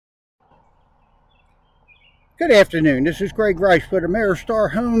Good afternoon. This is Greg Rice with Ameri-Star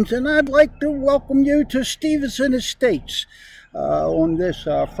Homes, and I'd like to welcome you to Stevenson Estates on this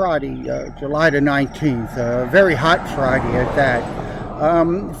Friday, July the 19th. Very hot Friday at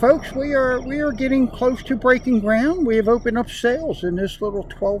that. Folks, we are getting close to breaking ground. We have opened up sales in this little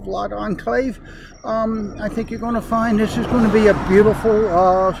 12-lot enclave. I think you're going to find this is going to be a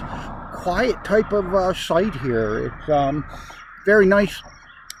beautiful, quiet type of site here. It's very nice.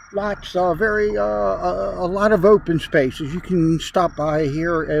 Lots, a lot of open spaces. You can stop by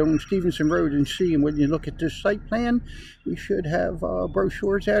here on Stevenson Road and see. And when you look at this site plan, we should have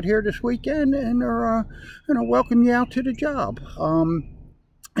brochures out here this weekend, and they're going to welcome you out to the job.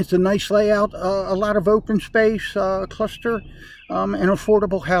 It's a nice layout, a lot of open space, cluster, and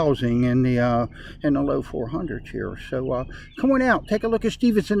affordable housing in the low 400s here. So come on out, take a look at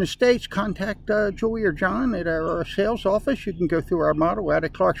Stevenson Estates. Contact Joey or John at our sales office. You can go through our model out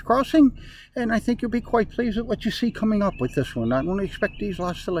at Clark's Crossing, and I think you'll be quite pleased with what you see coming up with this one. I don't expect these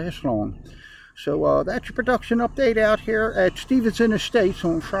lots to last long. So that's your production update out here at Stevenson Estates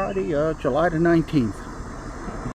on Friday, July the 19th.